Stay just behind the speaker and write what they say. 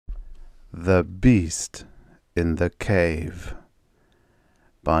The Beast in the Cave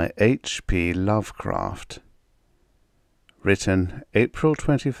by H.P. Lovecraft. Written April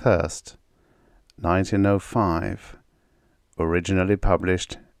 21st, 1905. Originally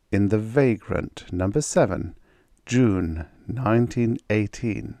published in The Vagrant, No. 7, June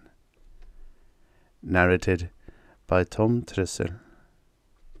 1918. Narrated by Tom Trissel.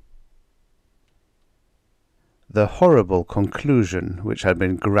 The horrible conclusion which had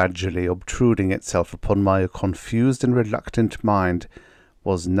been gradually obtruding itself upon my confused and reluctant mind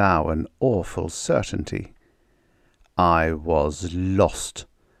was now an awful certainty. I was lost,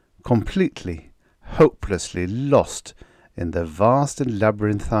 completely, hopelessly lost in the vast and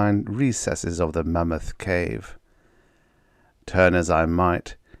labyrinthine recesses of the mammoth cave. Turn as I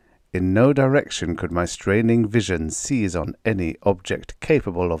might, in no direction could my straining vision seize on any object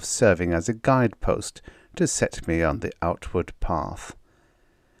capable of serving as a guidepost to set me on the outward path.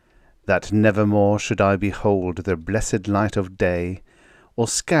 That nevermore should I behold the blessed light of day, or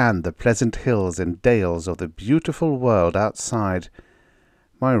scan the pleasant hills and dales of the beautiful world outside,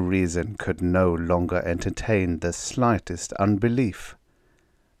 my reason could no longer entertain the slightest unbelief.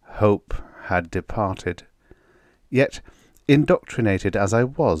 Hope had departed. Yet, indoctrinated as I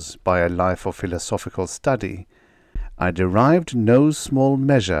was by a life of philosophical study, I derived no small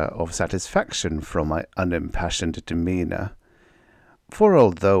measure of satisfaction from my unimpassioned demeanour, for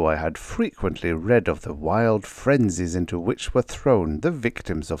although I had frequently read of the wild frenzies into which were thrown the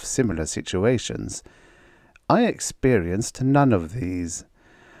victims of similar situations, I experienced none of these,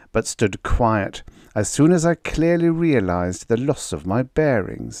 but stood quiet as soon as I clearly realized the loss of my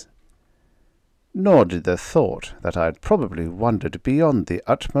bearings. Nor did the thought that I had probably wandered beyond the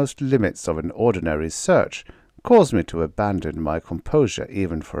utmost limits of an ordinary search cause me to abandon my composure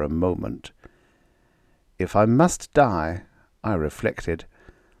even for a moment. If I must die, I reflected,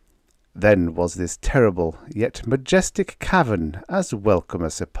 then was this terrible yet majestic cavern as welcome a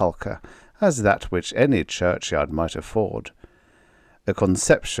sepulchre as that which any churchyard might afford, a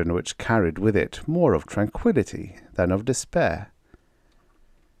conception which carried with it more of tranquillity than of despair.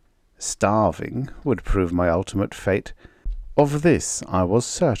 Starving would prove my ultimate fate. Of this I was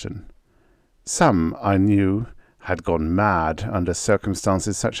certain. Some, I knew, had gone mad under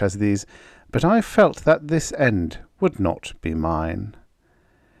circumstances such as these, but I felt that this end would not be mine.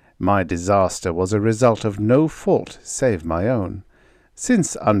 My disaster was a result of no fault save my own,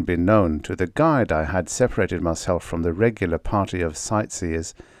 since unbeknown to the guide I had separated myself from the regular party of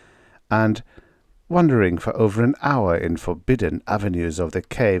sightseers, and, wandering for over an hour in forbidden avenues of the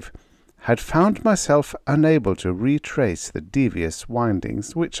cave, had found myself unable to retrace the devious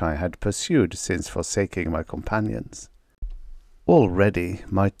windings which I had pursued since forsaking my companions. Already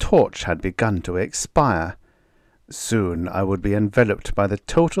my torch had begun to expire. Soon I would be enveloped by the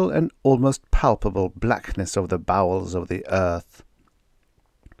total and almost palpable blackness of the bowels of the earth.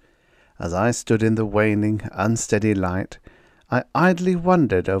 As I stood in the waning, unsteady light, I idly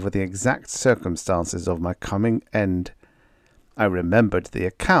wondered over the exact circumstances of my coming end. I remembered the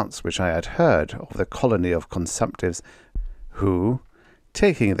accounts which I had heard of the colony of consumptives who,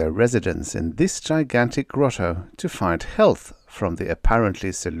 taking their residence in this gigantic grotto to find health from the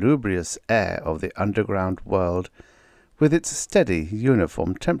apparently salubrious air of the underground world, with its steady,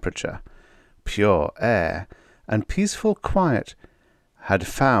 uniform temperature, pure air, and peaceful quiet, had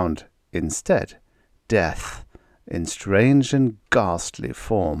found, instead, death in strange and ghastly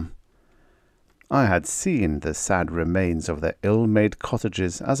form. I had seen the sad remains of their ill-made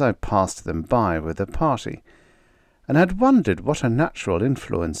cottages as I passed them by with the party, and had wondered what a natural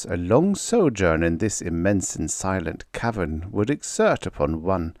influence a long sojourn in this immense and silent cavern would exert upon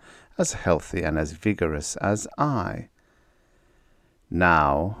one as healthy and as vigorous as I.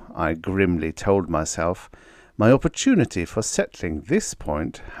 Now, I grimly told myself, my opportunity for settling this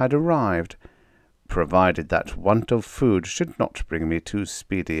point had arrived, provided that want of food should not bring me too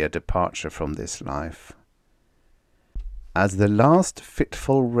speedy a departure from this life. As the last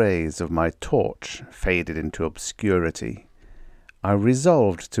fitful rays of my torch faded into obscurity, I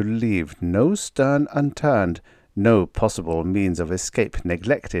resolved to leave no stone unturned, no possible means of escape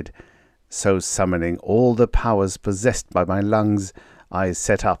neglected, so summoning all the powers possessed by my lungs, I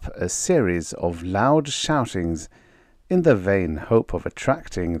set up a series of loud shoutings, in the vain hope of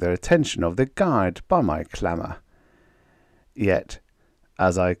attracting the attention of the guide by my clamour. Yet,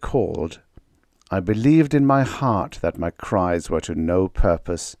 as I called, I believed in my heart that my cries were to no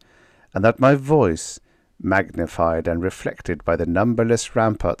purpose, and that my voice, magnified and reflected by the numberless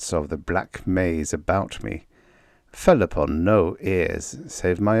ramparts of the black maze about me, fell upon no ears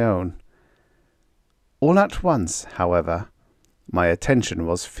save my own. All at once, however, My attention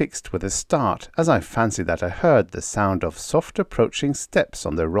was fixed with a start, as I fancied that I heard the sound of soft approaching steps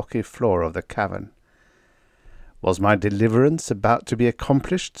on the rocky floor of the cavern. Was my deliverance about to be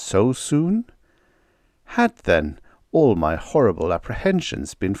accomplished so soon? Had, then, all my horrible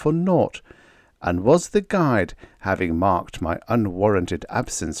apprehensions been for naught, and was the guide, having marked my unwarranted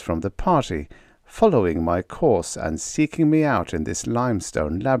absence from the party, following my course and seeking me out in this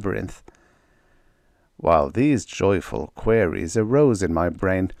limestone labyrinth? While these joyful queries arose in my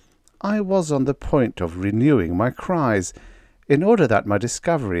brain, I was on the point of renewing my cries, in order that my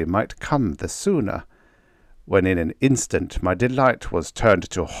discovery might come the sooner, when in an instant my delight was turned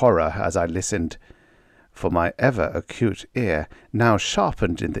to horror as I listened, for my ever-acute ear, now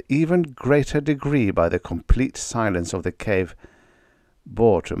sharpened in the even greater degree by the complete silence of the cave,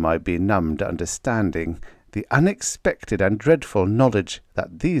 bore to my benumbed understanding the unexpected and dreadful knowledge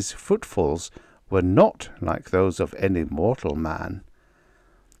that these footfalls were not like those of any mortal man.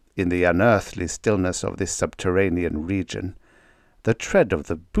 In the unearthly stillness of this subterranean region, the tread of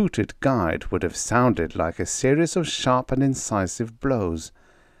the booted guide would have sounded like a series of sharp and incisive blows.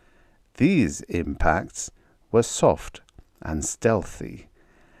 These impacts were soft and stealthy,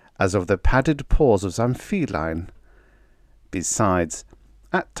 as of the padded paws of some feline. Besides,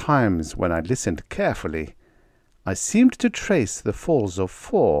 at times when I listened carefully, I seemed to trace the falls of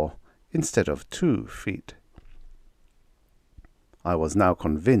 4 instead of 2 feet. I was now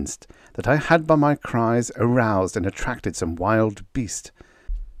convinced that I had by my cries aroused and attracted some wild beast,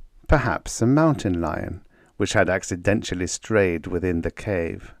 perhaps a mountain lion, which had accidentally strayed within the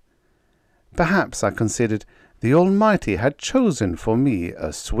cave. Perhaps, I considered, the Almighty had chosen for me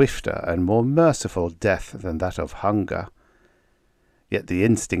a swifter and more merciful death than that of hunger. Yet the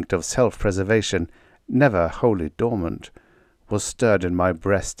instinct of self-preservation, never wholly dormant, was stirred in my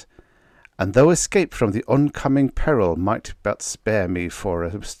breast, and though escape from the oncoming peril might but spare me for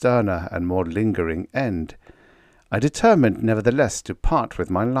a sterner and more lingering end, I determined nevertheless to part with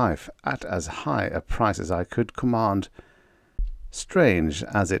my life at as high a price as I could command. Strange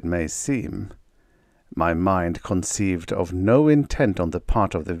as it may seem, my mind conceived of no intent on the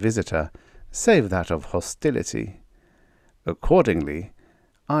part of the visitor, save that of hostility. Accordingly,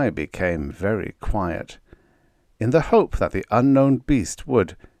 I became very quiet, in the hope that the unknown beast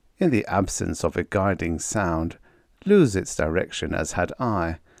would, in the absence of a guiding sound, lose its direction as had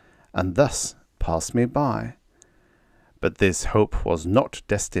I, and thus pass me by. But this hope was not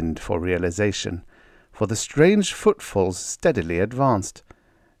destined for realization, for the strange footfalls steadily advanced,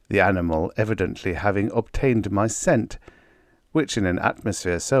 the animal evidently having obtained my scent, which in an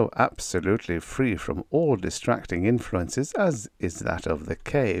atmosphere so absolutely free from all distracting influences as is that of the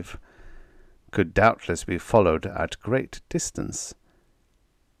cave, could doubtless be followed at great distance.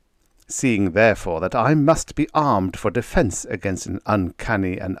 Seeing, therefore, that I must be armed for defence against an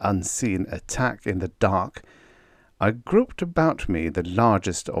uncanny and unseen attack in the dark, I grouped about me the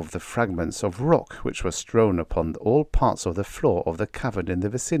largest of the fragments of rock which were strewn upon all parts of the floor of the cavern in the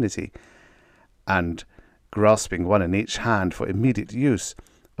vicinity, and, grasping one in each hand for immediate use,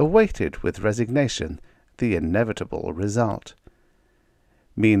 awaited with resignation the inevitable result.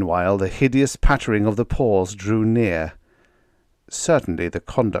 Meanwhile the hideous pattering of the paws drew near. Certainly the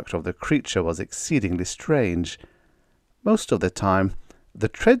conduct of the creature was exceedingly strange. Most of the time the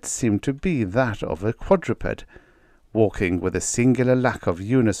tread seemed to be that of a quadruped, walking with a singular lack of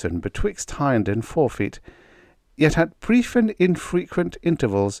unison betwixt hind and forefeet, yet at brief and infrequent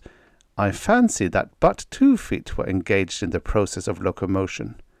intervals I fancied that but 2 feet were engaged in the process of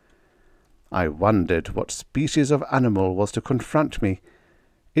locomotion. I wondered what species of animal was to confront me.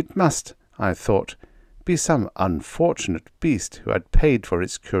 It must, I thought, be some unfortunate beast who had paid for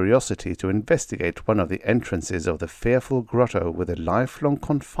its curiosity to investigate one of the entrances of the fearful grotto with a lifelong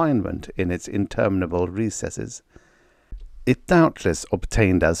confinement in its interminable recesses. It doubtless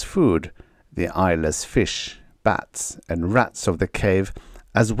obtained as food the eyeless fish, bats, and rats of the cave,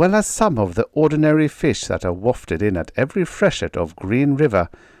 as well as some of the ordinary fish that are wafted in at every freshet of Green River,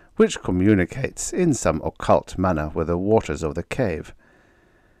 which communicates in some occult manner with the waters of the cave.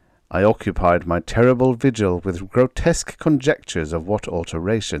 I occupied my terrible vigil with grotesque conjectures of what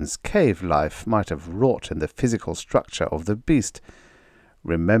alterations cave life might have wrought in the physical structure of the beast,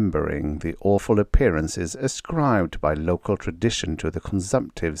 remembering the awful appearances ascribed by local tradition to the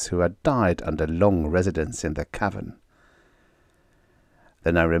consumptives who had died under long residence in the cavern.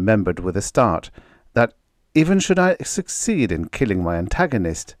 Then I remembered with a start that, even should I succeed in killing my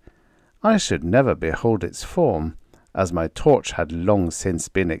antagonist, I should never behold its form, as my torch had long since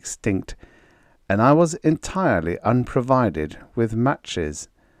been extinct, and I was entirely unprovided with matches.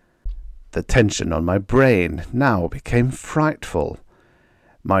 The tension on my brain now became frightful.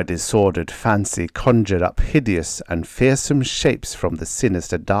 My disordered fancy conjured up hideous and fearsome shapes from the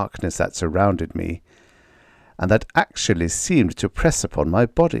sinister darkness that surrounded me, and that actually seemed to press upon my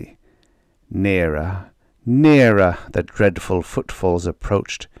body. Nearer, nearer the dreadful footfalls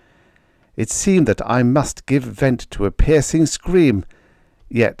approached. It seemed that I must give vent to a piercing scream,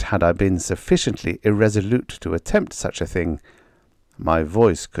 yet had I been sufficiently irresolute to attempt such a thing, my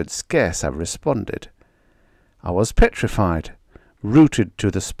voice could scarce have responded. I was petrified, rooted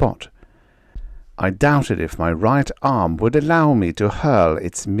to the spot. I doubted if my right arm would allow me to hurl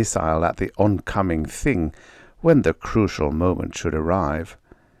its missile at the oncoming thing when the crucial moment should arrive.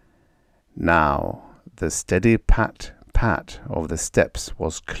 Now the steady pat of the steps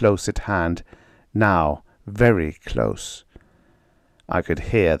was close at hand, now very close. I could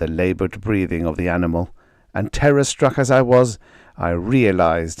hear the laboured breathing of the animal, and terror-struck as I was, I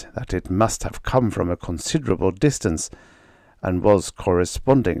realized that it must have come from a considerable distance, and was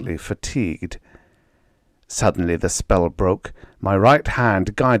correspondingly fatigued. Suddenly the spell broke. My right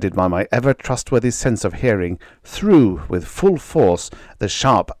hand, guided by my ever-trustworthy sense of hearing, threw with full force the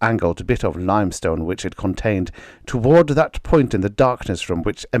sharp-angled bit of limestone which it contained toward that point in the darkness from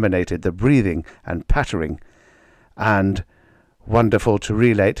which emanated the breathing and pattering. And, wonderful to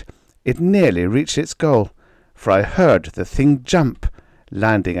relate, it nearly reached its goal, for I heard the thing jump,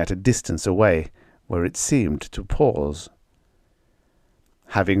 landing at a distance away, where it seemed to pause.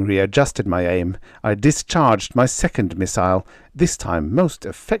 Having readjusted my aim, I discharged my second missile, this time most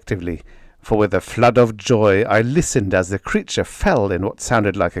effectively, for with a flood of joy I listened as the creature fell in what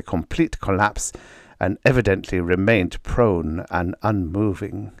sounded like a complete collapse, and evidently remained prone and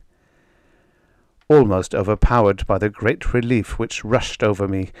unmoving. Almost overpowered by the great relief which rushed over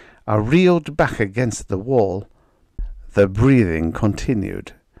me, I reeled back against the wall. The breathing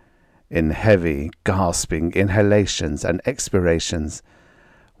continued, in heavy, gasping inhalations and expirations,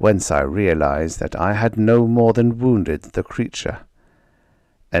 whence I realized that I had no more than wounded the creature.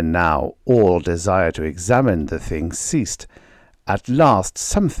 And now all desire to examine the thing ceased. At last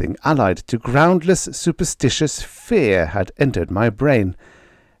something allied to groundless superstitious fear had entered my brain,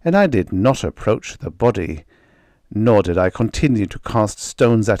 and I did not approach the body, nor did I continue to cast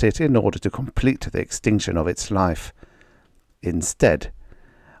stones at it in order to complete the extinction of its life. Instead,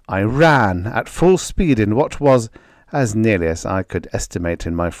 I ran at full speed in what was, as nearly as I could estimate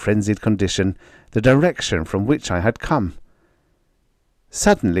in my frenzied condition, the direction from which I had come.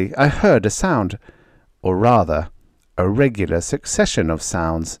 Suddenly I heard a sound, or rather, a regular succession of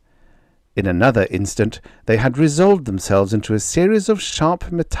sounds. In another instant they had resolved themselves into a series of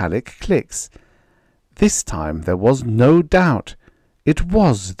sharp metallic clicks. This time there was no doubt. It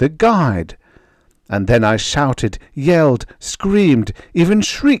was the guide. And then I shouted, yelled, screamed, even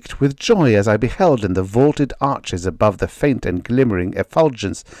shrieked with joy as I beheld in the vaulted arches above the faint and glimmering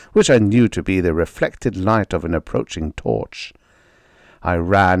effulgence which I knew to be the reflected light of an approaching torch. I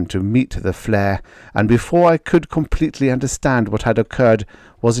ran to meet the flare, and before I could completely understand what had occurred,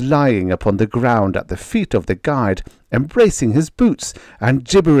 was lying upon the ground at the feet of the guide, embracing his boots, and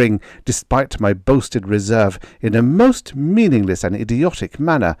gibbering, despite my boasted reserve, in a most meaningless and idiotic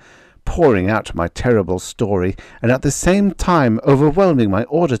manner, pouring out my terrible story, and at the same time overwhelming my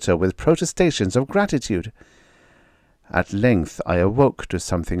auditor with protestations of gratitude. At length I awoke to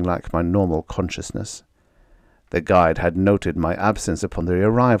something like my normal consciousness. The guide had noted my absence upon the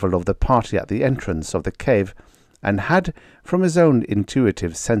arrival of the party at the entrance of the cave, and had, from his own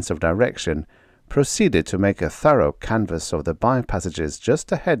intuitive sense of direction, proceeded to make a thorough canvass of the by-passages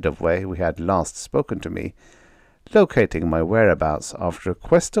just ahead of where he had last spoken to me, locating my whereabouts after a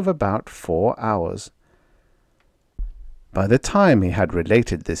quest of about 4 hours. By the time he had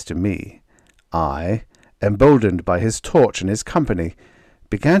related this to me, I, emboldened by his torch and his company,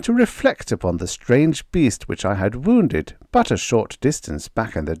 began to reflect upon the strange beast which I had wounded but a short distance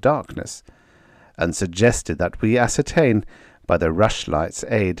back in the darkness, and suggested that we ascertain, by the rushlight's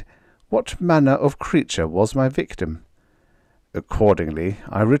aid, what manner of creature was my victim. Accordingly,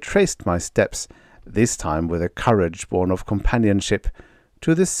 I retraced my steps, this time with a courage born of companionship,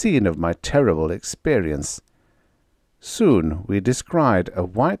 to the scene of my terrible experience. Soon we descried a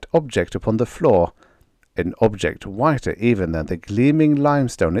white object upon the floor, an object whiter even than the gleaming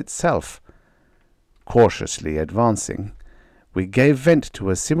limestone itself. Cautiously advancing, we gave vent to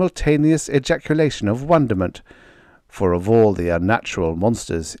a simultaneous ejaculation of wonderment, for of all the unnatural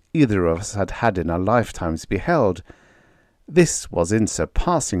monsters either of us had in our lifetimes beheld, this was in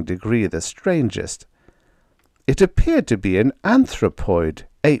surpassing degree the strangest. It appeared to be an anthropoid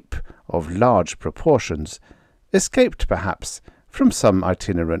ape of large proportions, escaped perhaps from some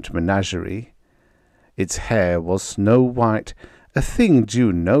itinerant menagerie. Its hair was snow-white, a thing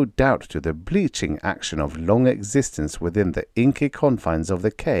due no doubt to the bleaching action of long existence within the inky confines of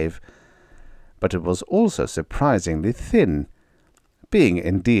the cave, but it was also surprisingly thin, being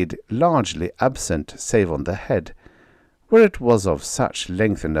indeed largely absent save on the head, where it was of such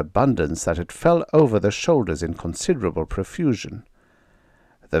length and abundance that it fell over the shoulders in considerable profusion.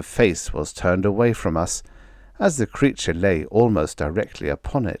 The face was turned away from us, as the creature lay almost directly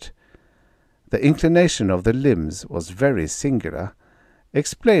upon it. The inclination of the limbs was very singular,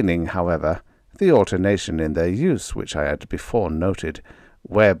 explaining, however, the alternation in their use which I had before noted,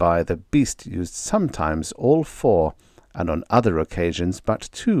 whereby the beast used sometimes all four, and on other occasions but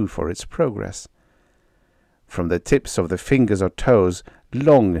two for its progress. From the tips of the fingers or toes,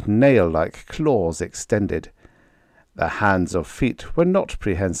 long nail-like claws extended. The hands or feet were not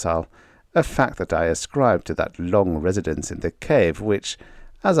prehensile, a fact that I ascribed to that long residence in the cave which,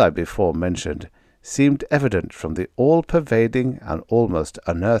 as I before mentioned, seemed evident from the all-pervading and almost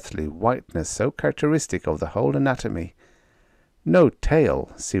unearthly whiteness so characteristic of the whole anatomy. No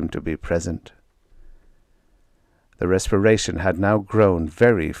tail seemed to be present. The respiration had now grown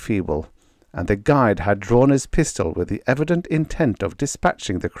very feeble, and the guide had drawn his pistol with the evident intent of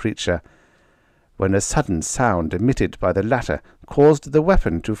dispatching the creature, when a sudden sound emitted by the latter caused the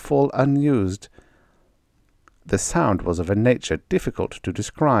weapon to fall unused. The sound was of a nature difficult to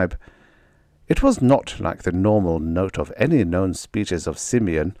describe. It was not like the normal note of any known species of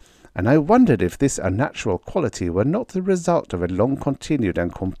simian, and I wondered if this unnatural quality were not the result of a long-continued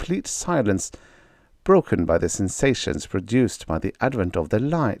and complete silence, broken by the sensations produced by the advent of the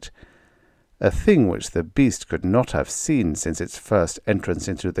light, a thing which the beast could not have seen since its first entrance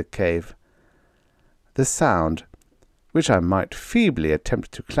into the cave. The sound, which I might feebly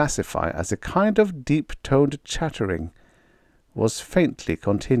attempt to classify as a kind of deep-toned chattering, was faintly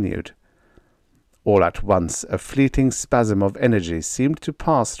continued. All at once a fleeting spasm of energy seemed to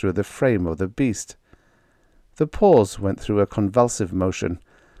pass through the frame of the beast. The paws went through a convulsive motion,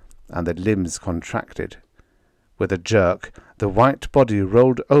 and the limbs contracted. With a jerk, the white body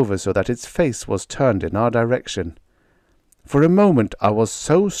rolled over so that its face was turned in our direction. For a moment I was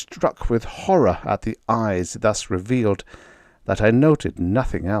so struck with horror at the eyes thus revealed that I noted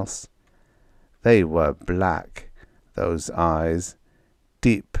nothing else. They were black, those eyes,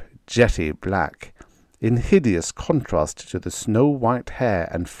 deep, jetty black, in hideous contrast to the snow-white hair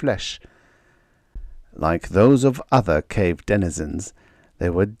and flesh. Like those of other cave denizens, they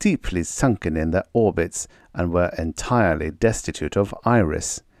were deeply sunken in their orbits and were entirely destitute of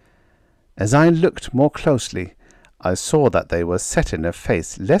iris. As I looked more closely, I saw that they were set in a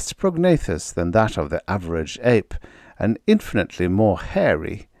face less prognathous than that of the average ape, and infinitely more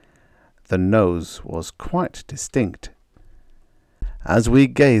hairy. The nose was quite distinct. As we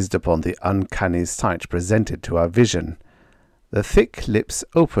gazed upon the uncanny sight presented to our vision, the thick lips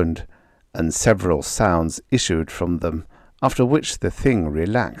opened, and several sounds issued from them, after which the thing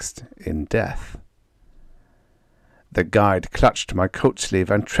relaxed in death. The guide clutched my coat sleeve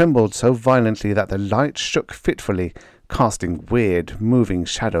and trembled so violently that the light shook fitfully, casting weird, moving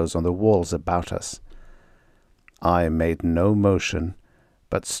shadows on the walls about us. I made no motion,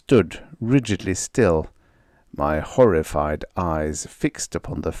 but stood rigidly still, my horrified eyes fixed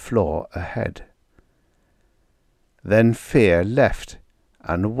upon the floor ahead. Then fear left,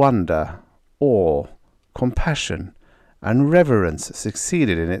 and wonder, awe, compassion, and reverence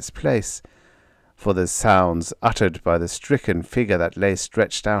succeeded in its place, for the sounds uttered by the stricken figure that lay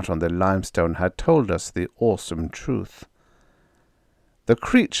stretched out on the limestone had told us the awesome truth. The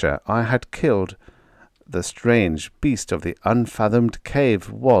creature I had killed, the strange beast of the unfathomed cave,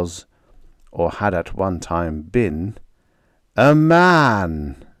 was, or had at one time been, a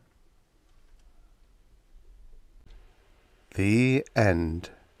man. The end.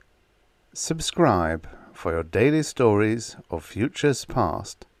 Subscribe for your daily stories of futures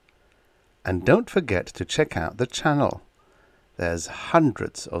past. And don't forget to check out the channel. There's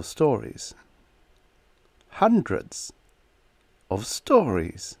hundreds of stories. Hundreds of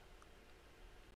stories.